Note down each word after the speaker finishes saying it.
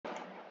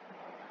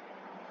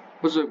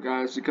What's up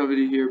guys, the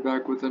Covety here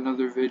back with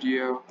another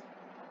video,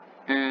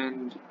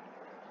 and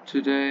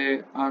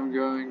today I'm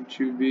going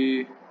to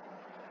be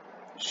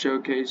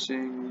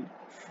showcasing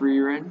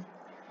Frieren,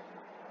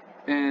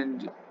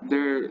 and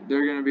there are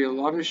going to be a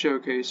lot of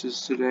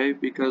showcases today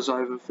because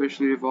I've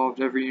officially evolved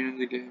every unit in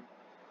the game.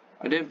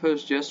 I didn't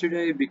post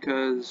yesterday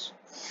because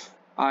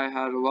I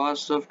had a lot of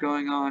stuff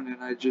going on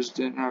and I just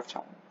didn't have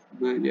time,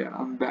 but yeah,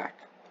 I'm back.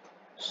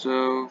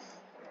 So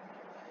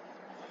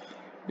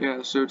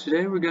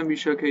today we're going to be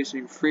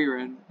showcasing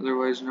Frieren,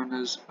 otherwise known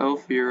as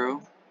Elf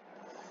Hero.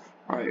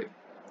 Alright,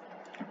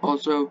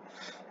 also,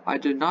 I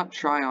did not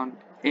try on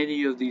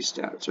any of these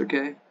stats,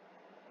 okay?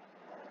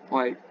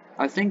 Like,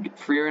 I think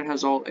Frieren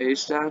has all A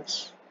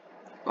stats.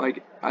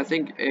 Like, I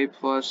think A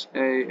plus,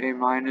 A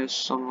minus,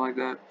 something like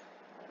that.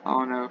 I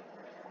don't know.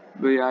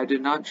 But yeah, I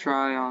did not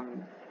try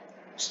on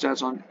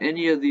stats on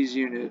any of these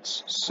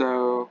units,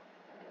 so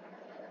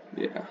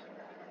yeah.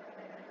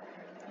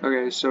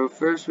 Okay, so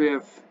first we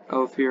have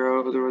Elf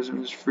Hero, otherwise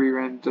known as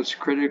Frieren. That's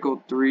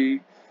critical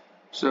 3.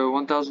 So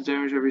 1000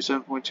 damage every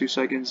 7.2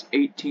 seconds,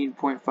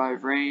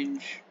 18.5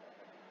 range.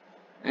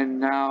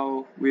 And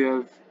now we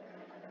have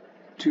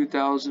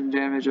 2000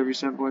 damage every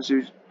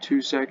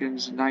 7.2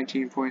 seconds,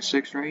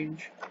 19.6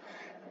 range.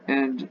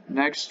 And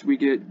next we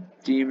get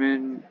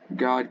Demon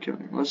God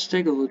Killing. Let's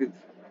take a look at.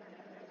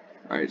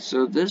 Alright,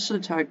 so this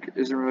attack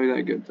isn't really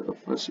that good though.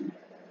 Let's see.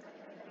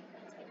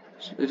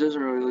 It doesn't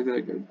really look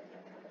that good.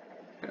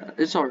 Yeah,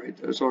 it's alright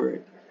though, it's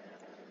alright.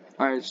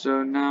 Alright,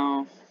 so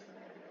now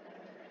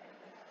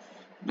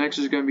next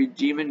is gonna be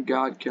Demon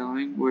God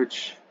Killing,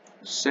 which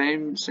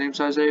same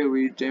size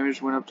AoE,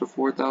 damage went up to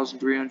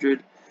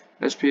 4300.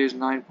 SPA is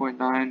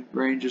 9.9,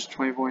 range is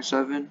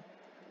 20.7.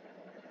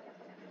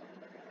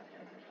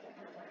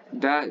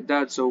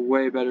 That's a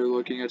way better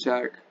looking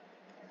attack.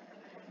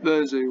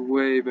 That is a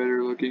way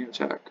better looking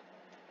attack.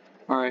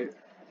 Alright,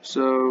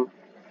 so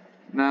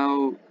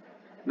now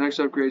next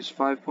upgrade is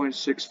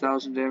 5.6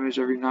 thousand damage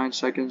every 9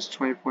 seconds,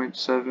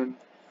 20.7.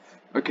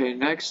 Okay,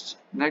 next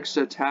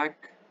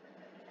attack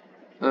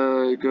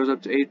goes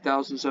up to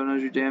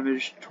 8,700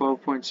 damage,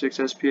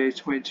 12.6 SPA,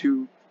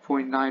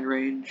 22.9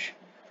 range,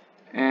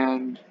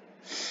 and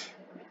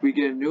we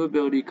get a new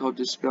ability called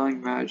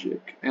Dispelling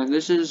Magic, and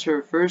this is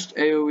her first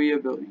AoE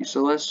ability.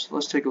 So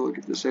let's take a look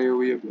at this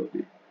AoE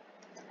ability.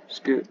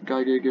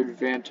 Gotta get a good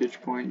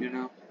vantage point, you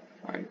know.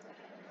 All right,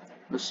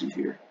 let's see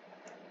here.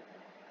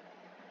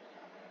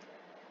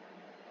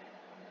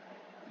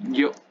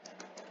 Yo,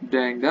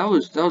 dang, that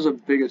was a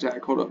big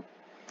attack. Hold up,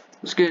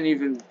 let's get an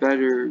even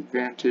better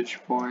vantage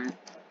point.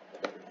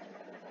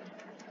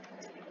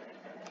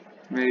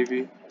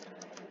 Maybe.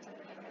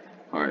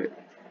 All right.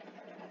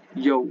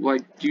 Yo,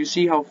 like, do you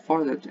see how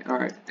far that?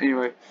 Alright,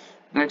 anyway.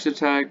 Next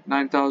attack,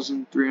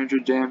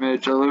 9,300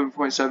 damage,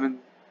 11.7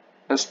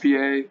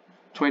 SPA,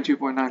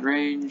 22.9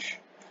 range.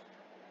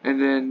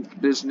 And then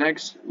this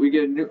next, we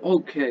get a new.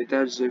 Okay,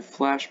 that is a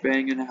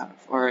flashbang and a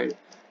half. Alright,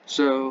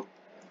 so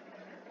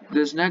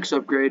this next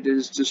upgrade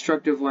is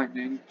Destructive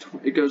Lightning.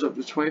 It goes up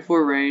to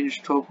 24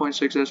 range,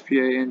 12.6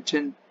 SPA, and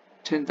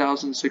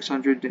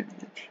 10,600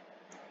 damage.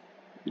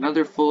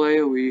 Another full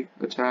AoE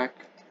attack.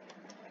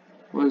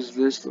 What does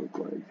this look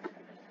like?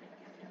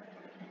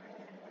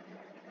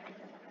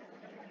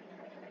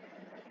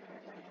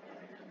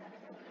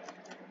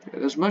 Yeah,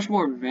 that's much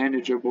more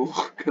manageable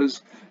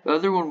because the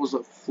other one was a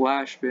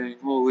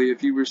flashbang. Holy,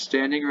 if you were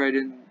standing right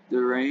in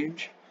the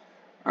range.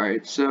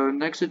 Alright, so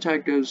next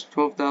attack goes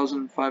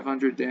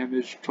 12,500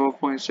 damage,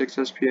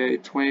 12.6 SPA,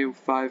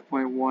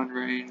 25.1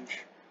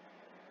 range.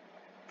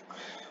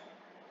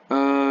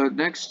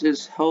 Next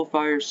is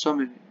Hellfire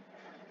Summoning,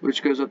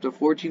 which goes up to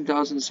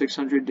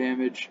 14,600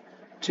 damage,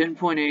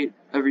 10.8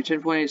 every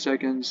 10.8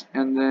 seconds,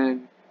 and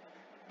then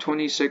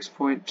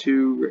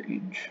 26.2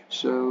 range.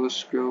 So let's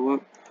scroll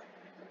up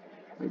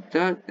like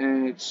that,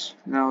 and it's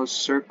now a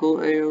circle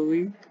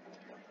AoE,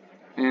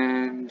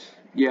 and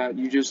yeah,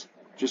 you just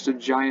a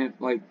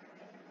giant like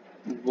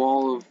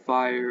wall of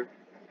fire,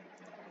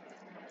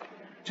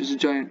 just a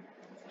giant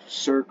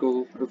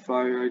circle of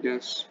fire, I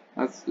guess.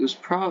 It's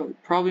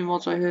probably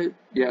multi-hit.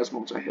 Yeah, it's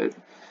multi-hit.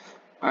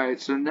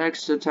 Alright, so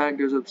next attack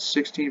goes up to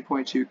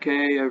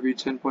 16.2k every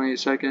 10.8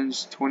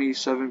 seconds,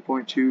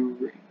 27.2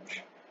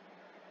 range.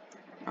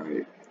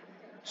 Alright,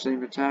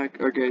 same attack.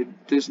 Okay,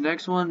 this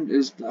next one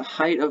is the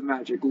Height of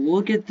Magic.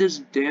 Look at this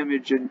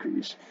damage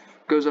increase.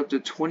 Goes up to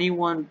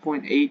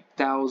 21.8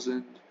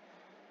 thousand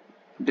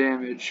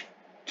damage,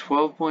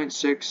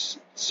 12.6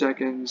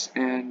 seconds,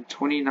 and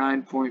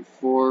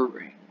 29.4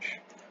 range.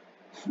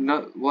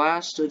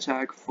 Last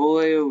attack, full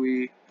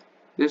AoE.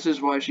 This is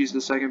why she's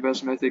the second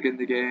best mythic in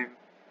the game.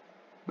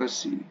 Let's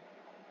see.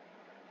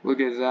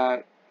 Look at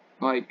that.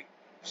 Like,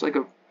 it's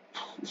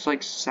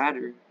like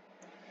Saturn.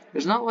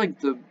 It's not like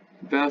the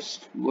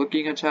best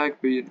looking attack,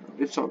 but you know,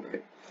 it's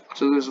alright.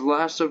 So this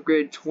last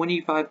upgrade,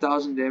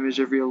 25,000 damage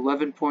every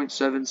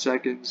 11.7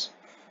 seconds,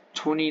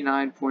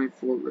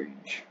 29.4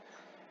 range.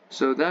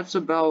 So that's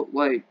about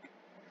like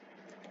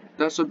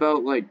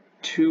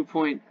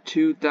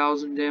 2.2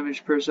 thousand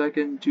damage per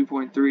second,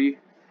 2.3.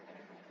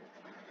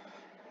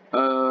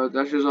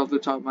 That's just off the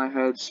top of my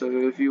head,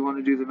 so if you want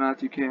to do the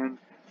math, you can.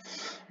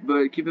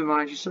 But keep in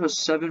mind, she still has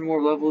 7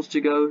 more levels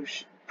to go.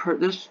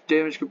 This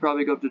damage could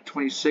probably go up to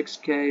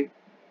 26k,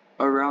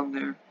 around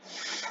there.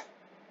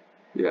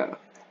 Yeah,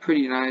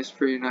 pretty nice,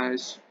 pretty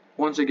nice.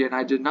 Once again,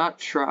 I did not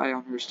try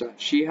on her stats.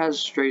 She has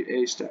straight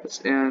A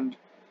stats, and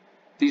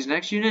these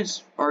next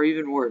units are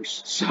even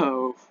worse.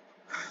 So,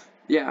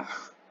 yeah,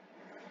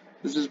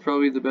 this is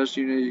probably the best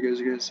unit you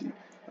guys are gonna see.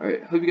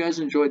 Alright, hope you guys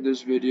enjoyed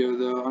this video,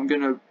 though. I'm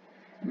gonna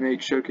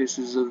make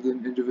showcases of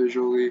them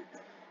individually.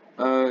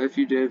 If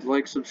you did,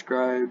 like,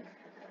 subscribe,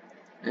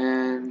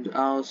 and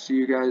I'll see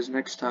you guys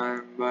next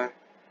time. Bye.